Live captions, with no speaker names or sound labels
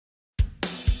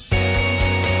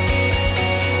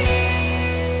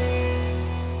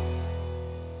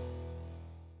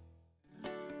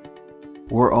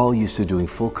We're all used to doing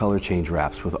full color change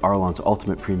wraps with Arlon's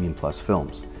Ultimate Premium Plus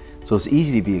films, so it's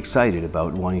easy to be excited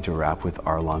about wanting to wrap with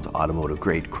Arlon's automotive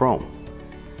grade chrome.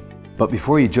 But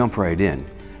before you jump right in,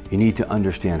 you need to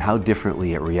understand how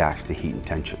differently it reacts to heat and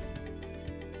tension.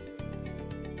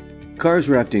 Cars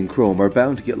wrapped in chrome are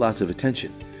bound to get lots of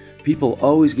attention. People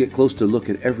always get close to look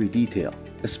at every detail,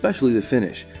 especially the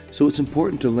finish, so it's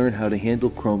important to learn how to handle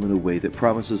chrome in a way that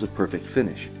promises a perfect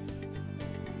finish.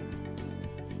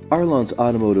 Arlon's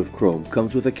automotive chrome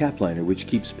comes with a cap liner which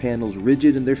keeps panels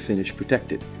rigid and their finish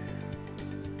protected.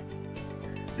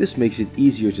 This makes it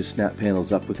easier to snap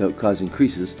panels up without causing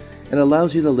creases and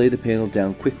allows you to lay the panel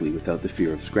down quickly without the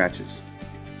fear of scratches.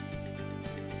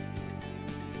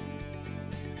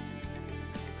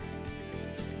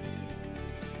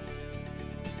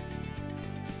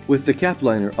 With the cap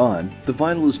liner on, the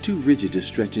vinyl is too rigid to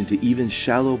stretch into even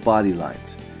shallow body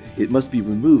lines. It must be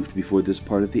removed before this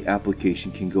part of the application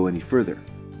can go any further.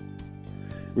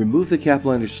 Remove the cap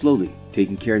liner slowly,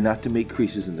 taking care not to make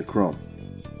creases in the chrome.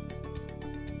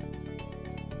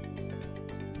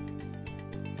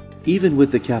 Even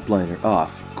with the cap liner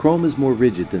off, chrome is more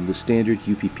rigid than the standard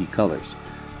UPP colors.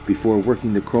 Before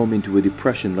working the chrome into a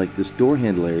depression like this door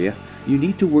handle area, you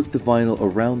need to work the vinyl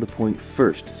around the point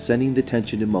first, sending the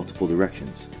tension in multiple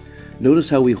directions.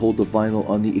 Notice how we hold the vinyl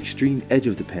on the extreme edge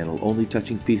of the panel, only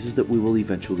touching pieces that we will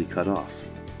eventually cut off.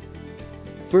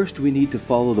 First, we need to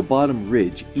follow the bottom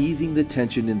ridge, easing the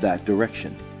tension in that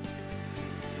direction.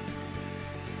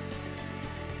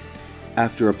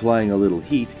 After applying a little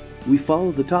heat, we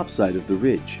follow the top side of the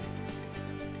ridge.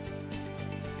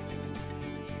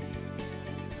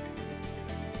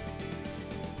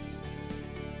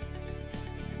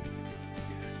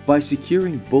 By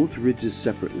securing both ridges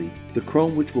separately, the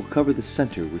chrome which will cover the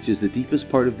center, which is the deepest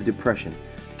part of the depression,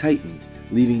 tightens,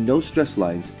 leaving no stress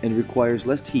lines and requires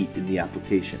less heat in the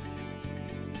application.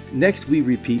 Next, we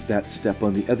repeat that step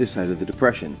on the other side of the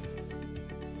depression.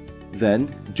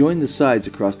 Then, join the sides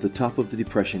across the top of the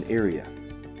depression area.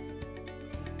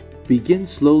 Begin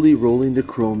slowly rolling the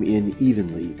chrome in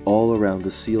evenly all around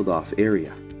the sealed off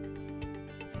area.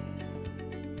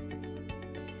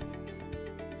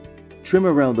 Trim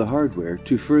around the hardware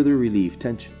to further relieve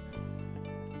tension.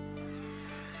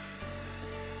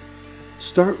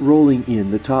 Start rolling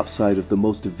in the top side of the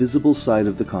most visible side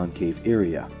of the concave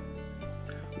area.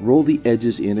 Roll the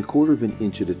edges in 1/4 of an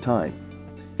inch at a time.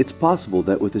 It's possible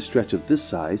that with a stretch of this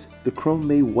size, the chrome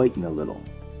may whiten a little.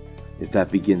 If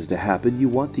that begins to happen, you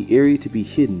want the area to be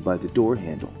hidden by the door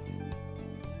handle.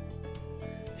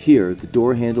 Here, the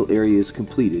door handle area is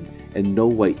completed and no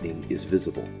whitening is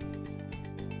visible.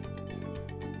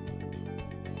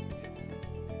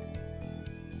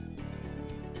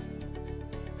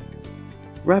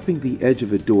 Wrapping the edge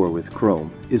of a door with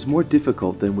chrome is more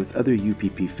difficult than with other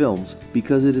UPP films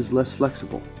because it is less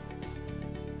flexible.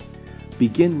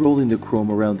 Begin rolling the chrome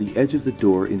around the edge of the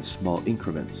door in small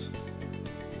increments.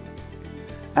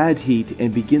 Add heat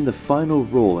and begin the final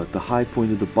roll at the high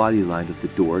point of the body line of the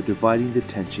door, dividing the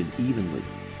tension evenly.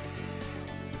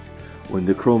 When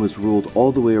the chrome is rolled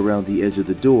all the way around the edge of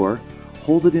the door,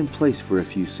 hold it in place for a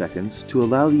few seconds to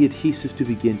allow the adhesive to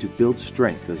begin to build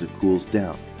strength as it cools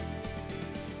down.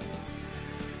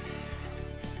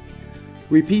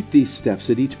 Repeat these steps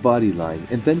at each body line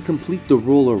and then complete the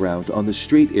roll around on the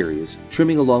straight areas,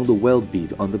 trimming along the weld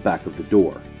bead on the back of the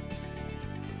door.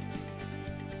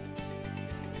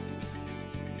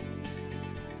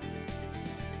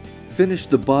 Finish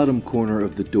the bottom corner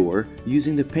of the door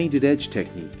using the painted edge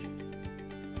technique.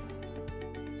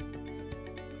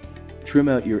 Trim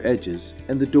out your edges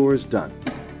and the door is done.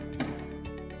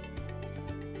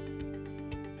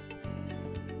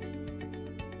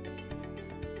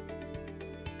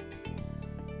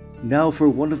 Now for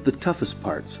one of the toughest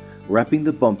parts, wrapping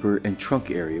the bumper and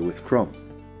trunk area with chrome.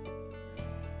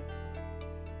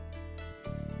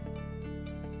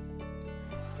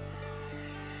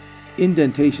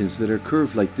 Indentations that are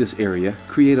curved like this area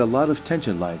create a lot of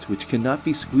tension lines which cannot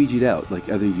be squeegeed out like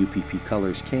other UPP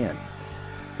colors can.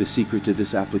 The secret to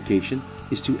this application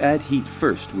is to add heat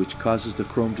first, which causes the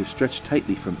chrome to stretch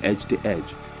tightly from edge to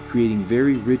edge, creating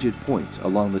very rigid points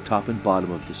along the top and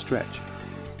bottom of the stretch.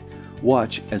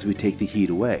 Watch as we take the heat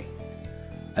away.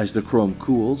 As the chrome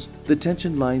cools, the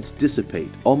tension lines dissipate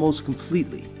almost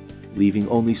completely, leaving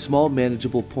only small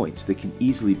manageable points that can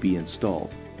easily be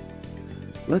installed.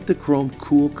 Let the chrome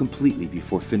cool completely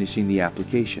before finishing the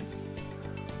application.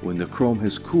 When the chrome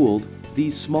has cooled,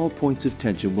 these small points of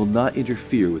tension will not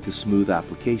interfere with the smooth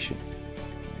application.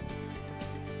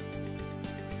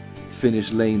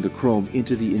 Finish laying the chrome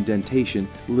into the indentation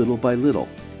little by little.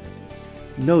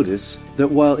 Notice that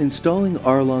while installing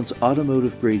Arlon's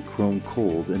automotive-grade chrome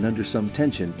cold and under some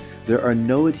tension, there are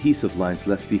no adhesive lines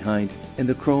left behind and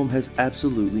the chrome has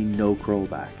absolutely no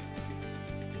curlback.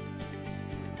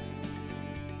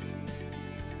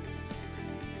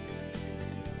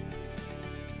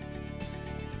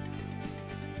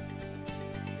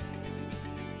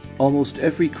 Almost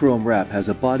every chrome wrap has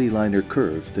a body liner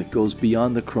curve that goes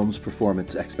beyond the chrome's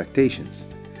performance expectations.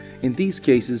 In these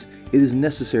cases, it is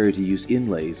necessary to use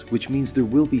inlays, which means there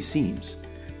will be seams.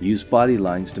 Use body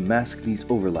lines to mask these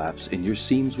overlaps and your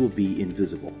seams will be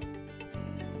invisible.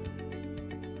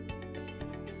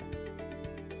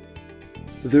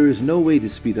 There is no way to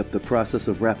speed up the process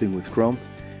of wrapping with chrome.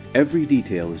 Every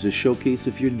detail is a showcase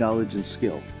of your knowledge and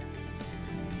skill.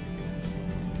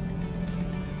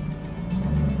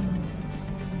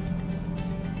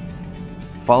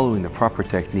 Following the proper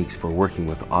techniques for working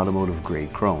with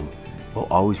automotive-grade chrome will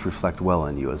always reflect well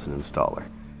on you as an installer.